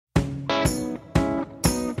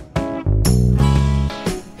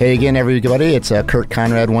Hey again, everybody. It's Kurt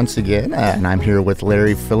Conrad once again, and I'm here with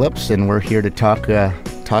Larry Phillips, and we're here to talk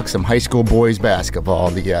some high school boys basketball.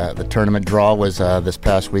 The tournament draw was this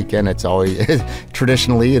past weekend. It's always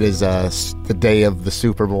traditionally it is the day of the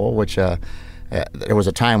Super Bowl, which there was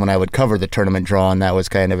a time when I would cover the tournament draw, and that was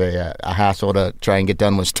kind of a hassle to try and get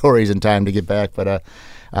done with stories in time to get back. But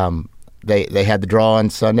they had the draw on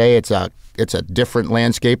Sunday. It's a different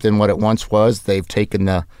landscape than what it once was. They've taken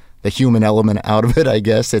the human element out of it, I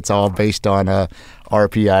guess. It's all based on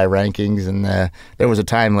RPI rankings. And there was a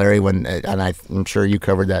time, Larry, when, and I'm sure you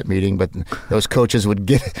covered that meeting, but those coaches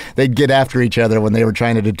they'd get after each other when they were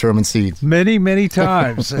trying to determine seeds. Many, many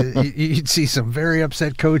times. You'd see some very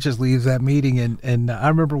upset coaches leave that meeting. And I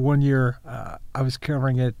remember one year I was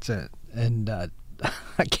covering it, and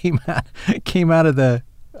I came out of the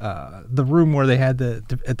room where they had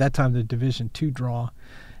at that time the Division II draw.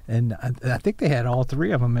 And I think they had all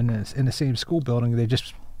three of them in the same school building. They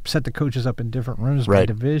just set the coaches up in different rooms by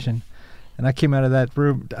division. And I came out of that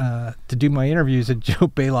room to do my interviews, and Joe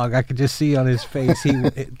Baylog, I could just see on his face,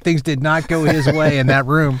 things did not go his way in that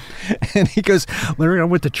room. And he goes, Larry, I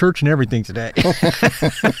went to church and everything today.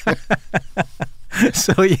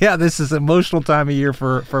 So, yeah, this is an emotional time of year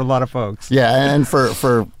for a lot of folks. Yeah, and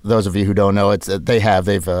for those of you who don't know, it's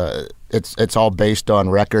all based on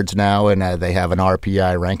records now, and they have an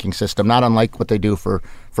RPI ranking system, not unlike what they do for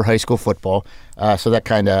high school football. So that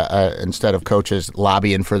kind of, instead of coaches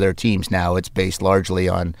lobbying for their teams now, it's based largely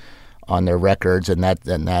on their records, and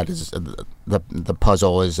that is the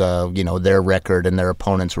puzzle is their record and their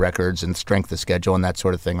opponent's records and strength of schedule and that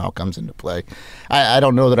sort of thing all comes into play. I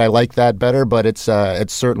don't know that I like that better, but it's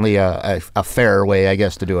certainly a fairer way, I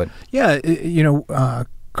guess, to do it. Yeah,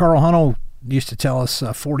 Carl Hunnell used to tell us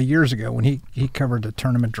 40 years ago when he covered the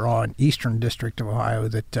tournament draw in Eastern District of Ohio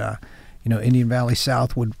that Indian Valley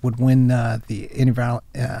South would win the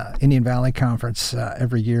Indian Valley Conference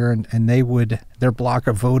every year, and their block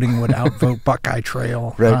of voting would outvote Buckeye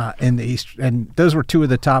Trail in the East, and those were two of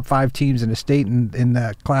the top 5 teams in the state in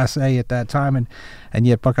the Class A at that time, and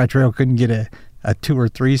yet Buckeye Trail couldn't get a 2 or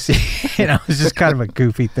 3 seed. It's just kind of a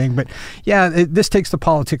goofy thing. But yeah, this takes the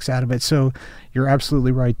politics out of it. So you're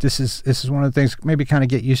absolutely right. This is one of the things. Maybe kind of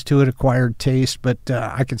get used to it, acquired taste. But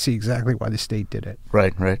I can see exactly why the state did it.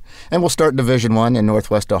 Right. And we'll start Division I in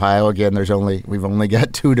Northwest Ohio again. We've only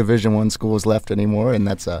got 2 Division I schools left anymore, and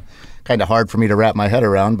that's kind of hard for me to wrap my head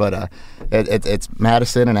around. But it's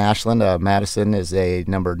Madison and Ashland. Madison is a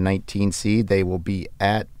number 19 seed. They will be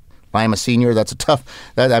at Lima Senior. That's a tough.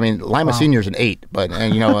 Lima Senior is an 8, but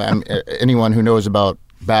anyone who knows about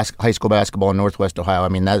high school basketball in Northwest Ohio,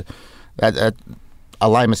 that a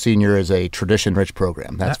Lima Senior is a tradition-rich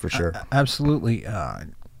program. That's for sure. Absolutely.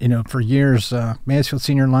 For years, Mansfield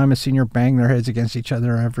Senior and Lima Senior banged their heads against each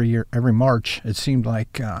other every year, every March. It seemed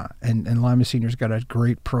like, and Lima Senior's got a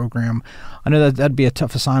great program. I know that'd be a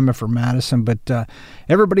tough assignment for Madison, but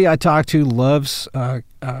everybody I talk to loves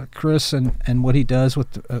Chris and what he does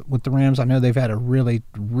with the Rams. I know they've had a really,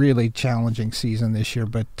 really challenging season this year,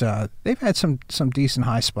 but they've had some decent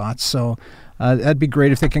high spots. So that'd be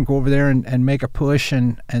great if they can go over there and make a push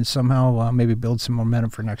and somehow maybe build some momentum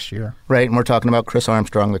for next year. Right, and we're talking about Chris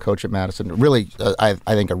Armstrong, the coach at Madison. Really, I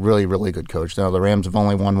think a really, really good coach. Now, the Rams have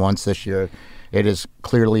only won once this year. It is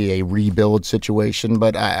clearly a rebuild situation,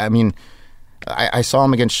 but I saw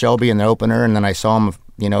him against Shelby in the opener, and then I saw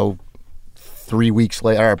him, 3 weeks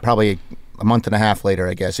later, or probably a month and a half later,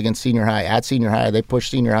 I guess, against Senior High. At Senior High, they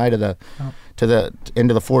pushed Senior High to the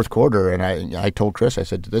into the fourth quarter, and I told Chris, I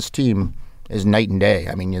said, this team is night and day.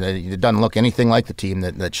 It doesn't look anything like the team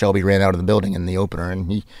that Shelby ran out of the building in the opener,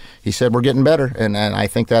 and he said we're getting better, and I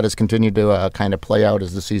think that has continued to kind of play out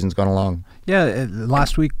as the season's gone along. Yeah,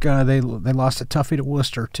 last week they lost a toughie to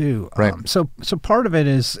Worcester too. Right. So part of it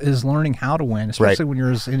is learning how to win, especially when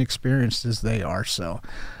you're as inexperienced as they are. So.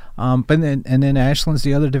 But then Ashland's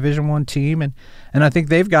the other Division I team, and I think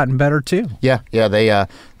they've gotten better too. Yeah,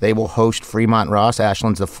 they will host Fremont Ross.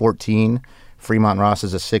 Ashland's the 14, Fremont Ross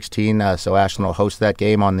is a 16. So Ashland will host that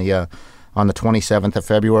game on the 27th of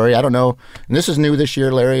February. I don't know, and this is new this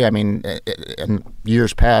year, Larry. In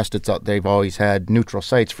years past, they've always had neutral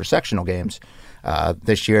sites for sectional games.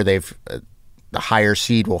 This year, the higher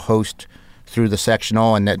seed will host through the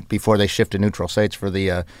sectional, and that before they shift to neutral sites for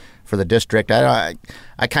the district. I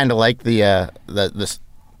kind of like the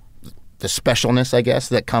specialness, I guess,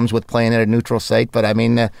 that comes with playing at a neutral site. But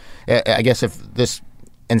I guess if this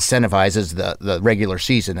incentivizes the regular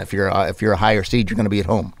season, if you're a higher seed, you're going to be at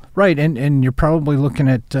home. Right, and you're probably looking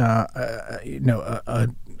at a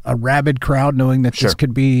a rabid crowd, knowing that Sure. this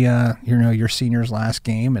could be your senior's last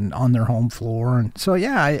game and on their home floor, and so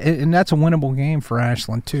and that's a winnable game for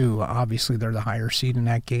Ashland too. Obviously, they're the higher seed in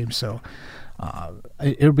that game, so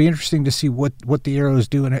it'll be interesting to see what the Arrows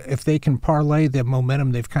do and if they can parlay the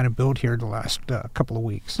momentum they've kind of built here the last couple of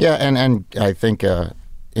weeks. Yeah, and I think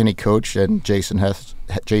any coach, and Jason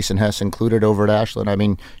Hess included over at Ashland, I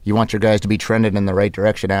mean, you want your guys to be trending in the right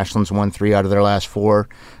direction. Ashland's won 3 out of their last 4,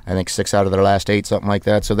 I think 6 out of their last 8, something like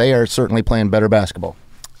that. So they are certainly playing better basketball.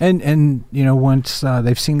 And once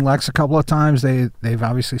they've seen Lex a couple of times, they've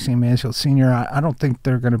obviously seen Mansfield Senior. I don't think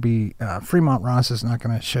they're going to be Fremont Ross is not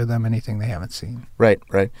going to show them anything they haven't seen. Right.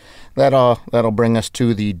 That'll bring us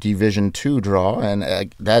to the Division II draw, and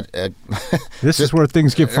this is where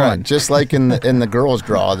things get fun. Just like in the girls'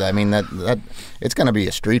 draw, I mean that it's going to be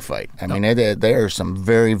a street fight. I mean, there are some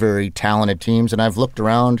very, very talented teams, and I've looked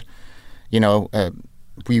around.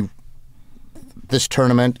 This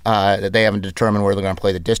tournament, they haven't determined where they're going to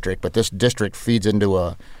play the district, but this district feeds into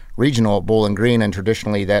a regional at Bowling Green, and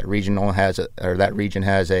traditionally that region has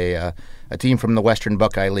a team from the Western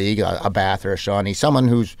Buckeye League, a Bath or a Shawnee, someone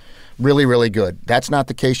who's really, really good. That's not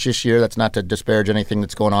the case this year. That's not to disparage anything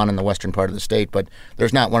that's going on in the western part of the state, but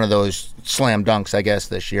there's not one of those slam dunks, I guess,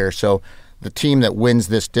 this year. So the team that wins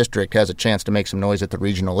this district has a chance to make some noise at the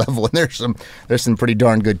regional level, and there's some pretty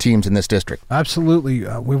darn good teams in this district. Absolutely,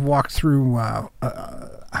 we've walked through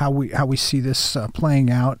how we see this playing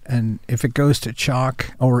out, and if it goes to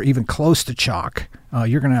chalk or even close to chalk,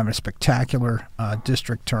 you're going to have a spectacular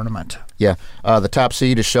district tournament. Yeah, the top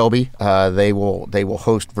seed is Shelby. They will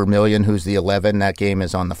host Vermilion, who's the 11. That game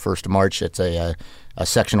is on the 1st of March. It's a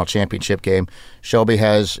sectional championship game. Shelby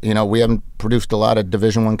has, we haven't produced a lot of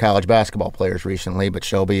Division I college basketball players recently, but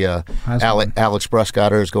Shelby, Alex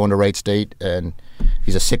Bruscotter is going to Wright State, and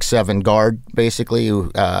he's a 6'7" guard, basically,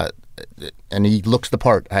 who and he looks the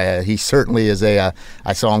part. He certainly is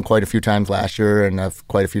I saw him quite a few times last year and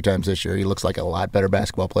quite a few times this year. He looks like a lot better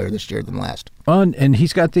basketball player this year than last. Well, and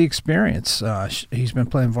he's got the experience. He's been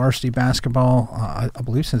playing varsity basketball, I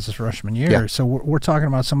believe, since his freshman year. Yeah. So we're talking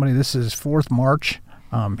about somebody, this is his 4th March.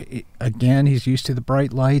 Again, he's used to the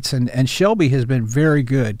bright lights, and Shelby has been very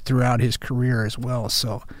good throughout his career as well.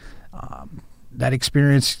 So that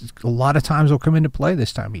experience a lot of times will come into play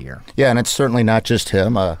this time of year. Yeah, and it's certainly not just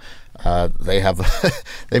him.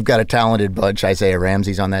 They've got a talented bunch. Isaiah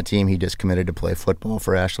Ramsey's on that team. He just committed to play football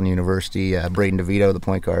for Ashland University. Braden DeVito, the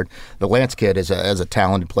point guard. The Lance kid is a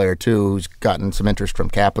talented player too, who's gotten some interest from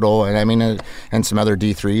Capital and some other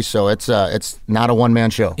D3s. So it's not a one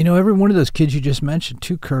man show. Every one of those kids you just mentioned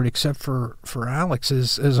too, Kurt, except for Alex,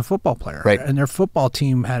 is a football player. Right. And their football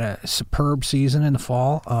team had a superb season in the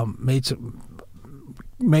fall.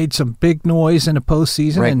 Made some big noise in the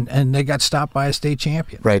postseason, right. and they got stopped by a state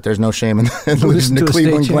champion. Right, there's no shame in losing to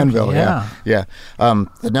Cleveland Glenville. Yeah.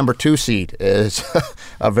 The number 2 seed is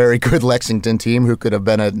a very good Lexington team who could have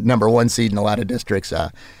been a number 1 seed in a lot of districts.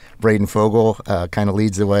 Braden Fogel kind of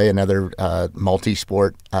leads the way, another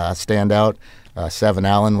multi-sport standout. Seven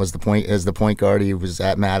Allen is the point guard. He was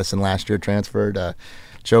at Madison last year, transferred.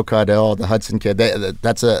 Joe Caudell, the Hudson kid.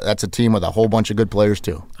 That's a team with a whole bunch of good players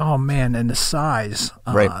too. Oh man, and the size,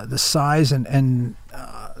 right? The size and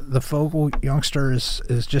the Fogel youngster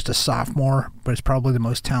is just a sophomore, but is probably the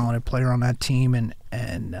most talented player on that team. And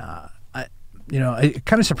it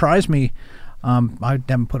kind of surprised me. I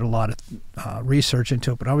haven't put a lot of research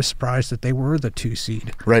into it, but I was surprised that they were the 2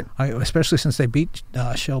 seed, right? Especially since they beat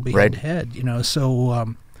Shelby right. head.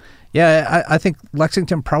 So. Yeah, I think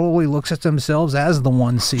Lexington probably looks at themselves as the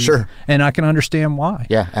 1 seed. Sure. And I can understand why.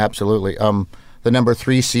 Yeah, absolutely. The number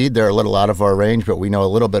 3 seed, they're a little out of our range, but we know a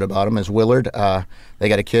little bit about them, is Willard. They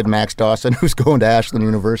got a kid, Max Dawson, who's going to Ashland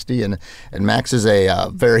University, and Max is a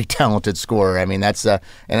very talented scorer. I mean, that's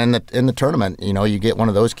and in the tournament, you get one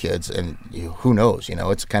of those kids, and who knows?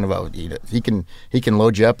 It's kind of he can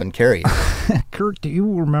load you up and carry you. Kurt, do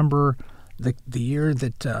you remember the year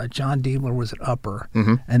that John Diebler was at Upper,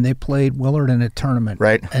 mm-hmm. and they played Willard in a tournament,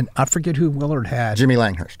 right? And I forget who Willard had. Jimmy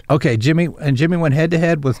Langhurst. Okay, Jimmy went head to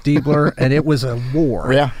head with Diebler, and it was a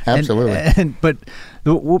war. Yeah, absolutely. But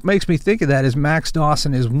what makes me think of that is Max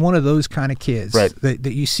Dawson is one of those kind of kids, right?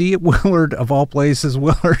 That you see at Willard, of all places.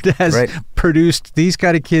 Willard has right. produced these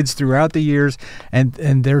kind of kids throughout the years, and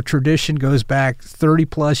their tradition goes back 30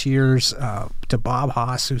 plus years to Bob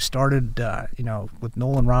Haas, who started with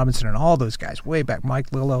Nolan Robinson and all those guys way back,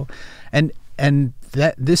 Mike Lillo, and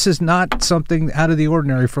that this is not something out of the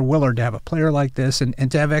ordinary for Willard to have a player like this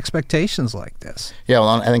and to have expectations like this. Yeah, well,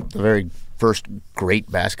 I think the very first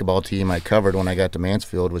great basketball team I covered when I got to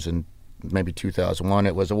Mansfield was in maybe 2001,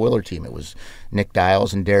 it was a Willard team. It was Nick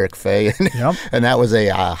Dials and Derek Fay, and, Yep. and that was a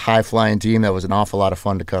high-flying team that was an awful lot of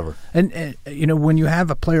fun to cover. And when you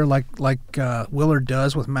have a player like Willard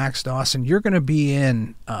does with Max Dawson, you're going to be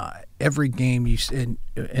in every game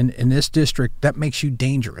in this district. That makes you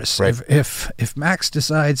dangerous. Right. If Max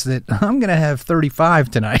decides that I'm going to have 35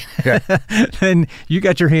 tonight, Yeah. then you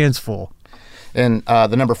got your hands full. And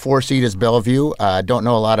the number 4 seed is Bellevue. Don't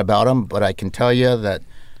know a lot about them, but I can tell you that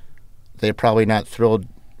they're probably not thrilled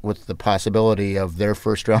with the possibility of their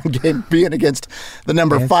first round game being against the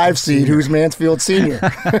number Mansfield 5 seed, Senior. who's Mansfield Senior.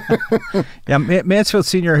 Yeah, Mansfield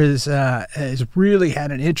Senior has really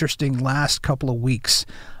had an interesting last couple of weeks.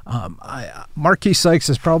 Marquis Sykes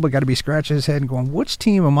has probably got to be scratching his head and going, which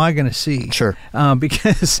team am I going to see? Sure.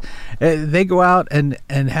 Because they go out and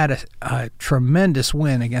had a tremendous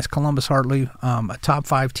win against Columbus Hartley, a top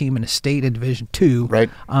 5 team in the state in Division II. Right.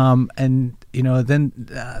 And then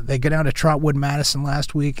they go down to Trotwood Madison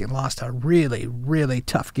last week and lost a really, really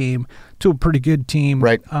tough game to a pretty good team.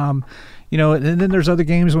 Right. And then there's other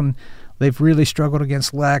games when they've really struggled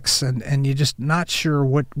against Lex, and you're just not sure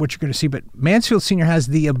what you're going to see. But Mansfield Senior has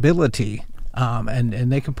the ability,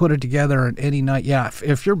 and they can put it together on any night. Yeah,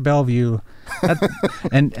 if you're Bellevue,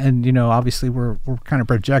 and obviously we're kind of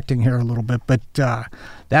projecting here a little bit, but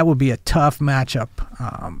that would be a tough matchup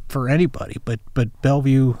for anybody. But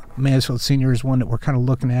Bellevue Mansfield Senior is one that we're kind of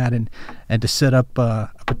looking at, and to set up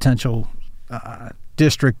a potential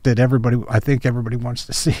district that I think everybody wants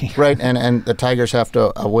to see. Right, and the Tigers have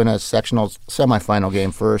to win a sectional semifinal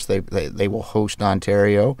game first. They will host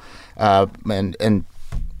Ontario, and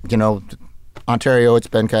Ontario. It's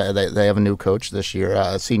been kind of, they have a new coach this year,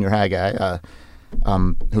 a senior high guy,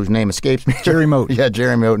 whose name escapes me. Jerry Moten. Yeah,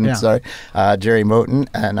 Jerry Moten. Yeah. Sorry, Jerry Moten,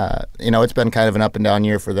 and it's been kind of an up and down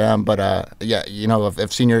year for them. But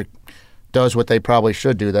if senior does what they probably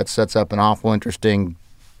should do, that sets up an awful interesting.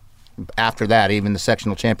 After that, even the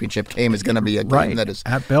sectional championship game is going to be a game that is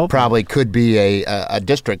at Bellevue. probably could be a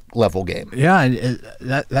district level game. Yeah,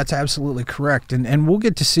 that's absolutely correct, and we'll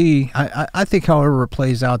get to see. I think, however it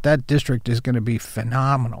plays out, that district is going to be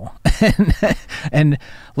phenomenal. and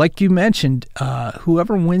like you mentioned,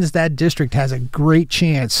 whoever wins that district has a great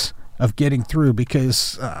chance of getting through,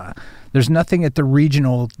 because there's nothing at the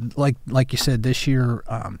regional, like you said, this year.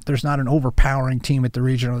 There's not an overpowering team at the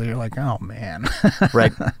regional that you're like, oh man,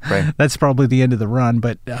 Right. that's probably the end of the run.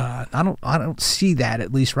 But I don't see that,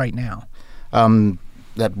 at least right now.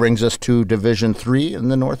 That brings us to Division III in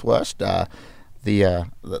the Northwest. That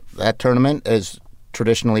tournament is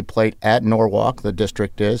traditionally played at Norwalk. The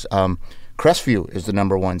district is. Crestview is the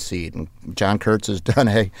number 1 seed, and John Kurtz has done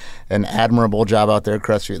an admirable job out there.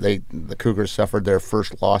 Crestview, the Cougars suffered their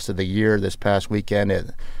first loss of the year this past weekend. It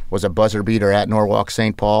was a buzzer beater at Norwalk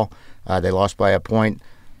St. Paul. They lost by a point.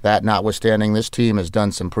 That notwithstanding, this team has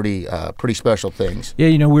done some pretty special things.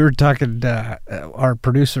 Yeah, we were talking. Our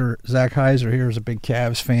producer Zach Heiser here is a big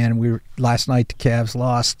Cavs fan. Last night the Cavs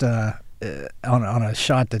lost on a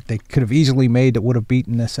shot that they could have easily made that would have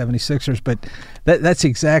beaten the 76ers. But that's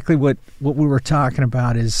exactly what we were talking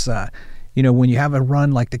about is, when you have a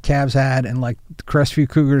run like the Cavs had and like the Crestview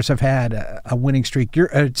Cougars have had a winning streak,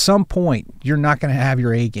 at some point you're not going to have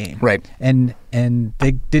your A game. Right. And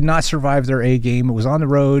they did not survive their A game. It was on the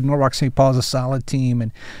road. Norwalk St. Paul is a solid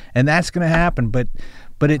team, and that's going to happen. But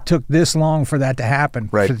it took this long for that to happen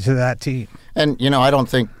to that team. And, I don't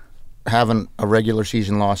think having a regular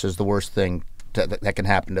season loss is the worst thing that can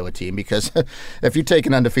happen to a team, because if you take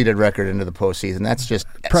an undefeated record into the postseason, that's just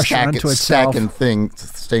pressure unto itself. Stacking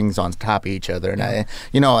things on top of each other. And I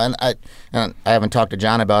haven't talked to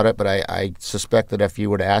John about it, but I suspect that if you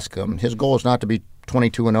were to ask him, his goal is not to be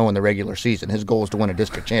 22-0 in the regular season. His goal is to win a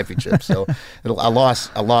district championship. So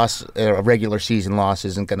a regular season loss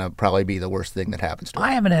isn't going to probably be the worst thing that happens to him.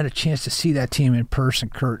 I haven't had a chance to see that team in person,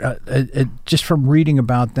 Kurt. Just from reading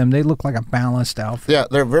about them, they look like a balanced outfit. Yeah,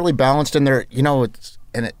 they're really balanced, and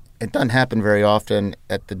it doesn't happen very often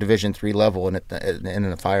at the Division III level and in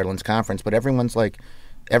the Firelands Conference. But everyone's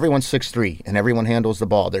 6'3", and everyone handles the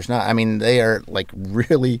ball. They are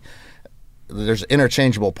really. There's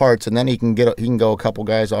interchangeable parts, and then he can go a couple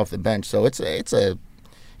guys off the bench. So it's a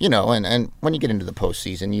and when you get into the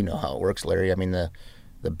postseason, you know how it works, Larry.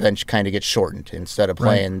 The bench kind of gets shortened. Instead of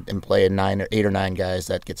playing 8 or 9 guys,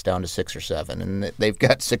 that gets down to 6 or 7, and they've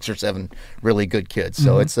got 6 or 7 really good kids.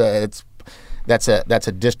 So that's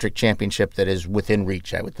a district championship that is within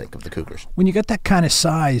reach, I would think, of the Cougars. When you got that kind of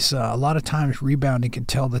size, a lot of times rebounding can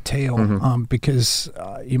tell the tale, because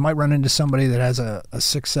you might run into somebody that has a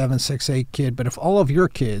 6'7", 6'8" kid, but if all of your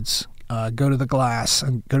kids go to the glass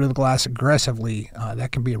and go to the glass aggressively,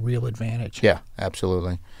 that can be a real advantage. Yeah,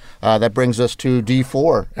 absolutely. That brings us to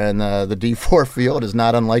D4, and the D4 field is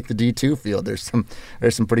not unlike the D2 field. There's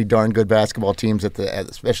some pretty darn good basketball teams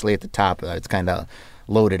especially at the top. It's kind of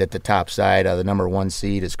loaded at the top side. The number 1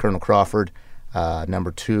 seed is Colonel Crawford.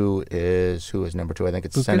 Number 2 is who is number 2? I think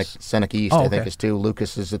it's Seneca East. I think is 2.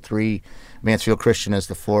 Lucas is the 3. Mansfield Christian is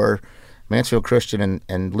the 4. Mansfield Christian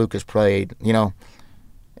and Lucas played.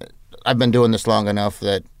 I've been doing this long enough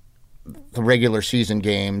that the regular season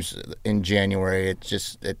games in January, it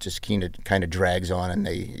just kind of drags on, and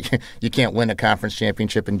you can't win a conference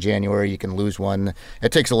championship in January. You can lose one.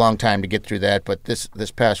 It takes a long time to get through that. But this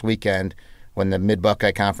past weekend, when the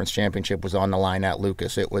Mid-Buckeye Conference Championship was on the line at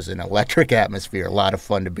Lucas, it was an electric atmosphere. A lot of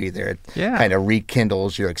fun to be there. It kind of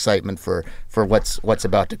rekindles your excitement for what's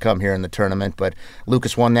about to come here in the tournament. But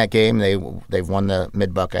Lucas won that game. They've won the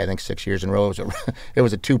Mid-Buckeye, I think, 6 years in a row. It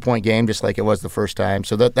was a 2-point game, just like it was the first time.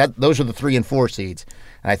 So those are the 3 and 4 seeds.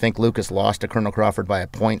 And I think Lucas lost to Colonel Crawford by a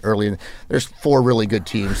point early. There's 4 really good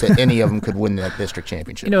teams that any of them could win that district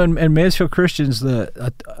championship. And Mansfield Christian's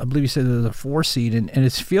I believe you said they're the 4 seed, and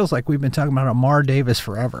it feels like we've been talking about Amar Davis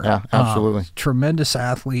forever. Yeah, absolutely. Tremendous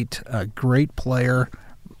athlete, a great player,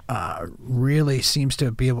 really seems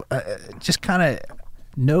to be able, just kind of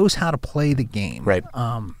knows how to play the game. Right.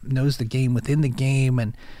 Knows the game within the game,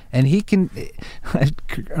 and he can.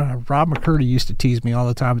 Rob McCurdy used to tease me all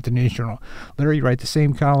the time at the News Journal. Larry, you write the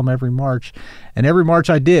same column every March, and every March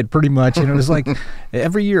I did pretty much. And it was like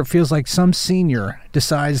every year it feels like some senior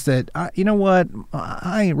decides that you know what,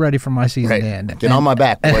 I ain't ready for my season to end. Get on my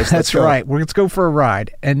back, boys. That's right. Let's go for a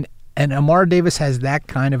ride. And Amar Davis has that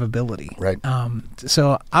kind of ability. Right.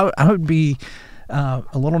 So I would be a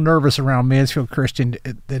little nervous around Mansfield Christian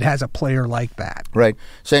that has a player like that. Right.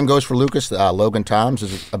 Same goes for Lucas. Logan Toms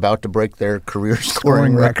is about to break their career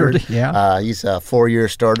scoring record. Yeah. He's a 4-year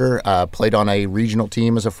starter, played on a regional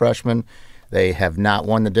team as a freshman. They have not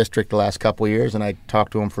won the district the last couple of years, and I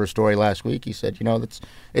talked to him for a story last week. He said,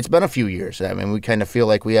 it's been a few years. I mean, we kind of feel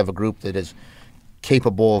like we have a group that is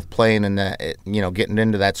capable of playing in that, getting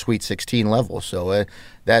into that Sweet 16 level. So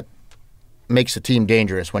that makes the team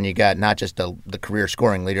dangerous when you got not just the career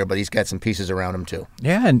scoring leader, but he's got some pieces around him too.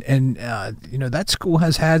 Yeah, and that school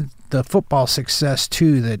has had the football success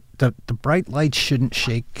too. That the bright lights shouldn't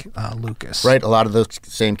shake Lucas. Right, a lot of those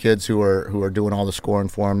same kids who are doing all the scoring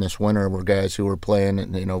for him this winter were guys who were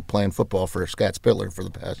playing football for Scott Spittler for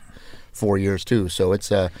the past 4 years too. So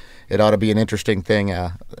it ought to be an interesting thing.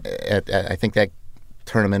 I think that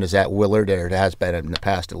tournament is at Willard, or it has been in the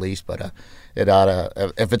past at least, but it ought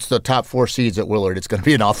to, if it's the top 4 seeds at Willard, it's going to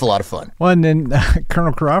be an awful lot of fun. Well, and then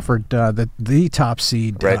Colonel Crawford, the top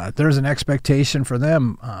seed, right. There's an expectation for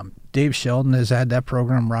them. Dave Sheldon has had that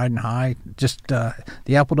program riding high. Just the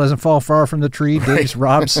apple doesn't fall far from the tree. Right. Dave's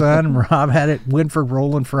Rob's son. Rob had it Winford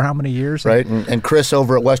rolling for how many years? Right, and Chris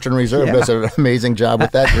over at Western Reserve does an amazing job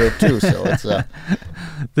with that group too. So it's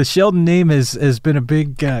the Sheldon name has been a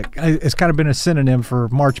big. It's kind of been a synonym for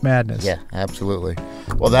March Madness. Yeah, absolutely.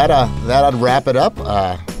 Well, that'd wrap it up.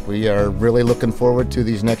 We are really looking forward to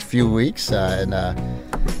these next few weeks, and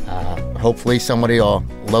hopefully somebody will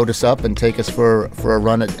load us up and take us for a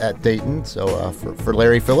run at Dayton. So for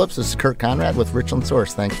Larry Phillips, this is Kurt Conrad with Richland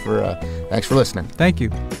Source. Thanks for listening. Thank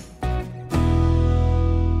you.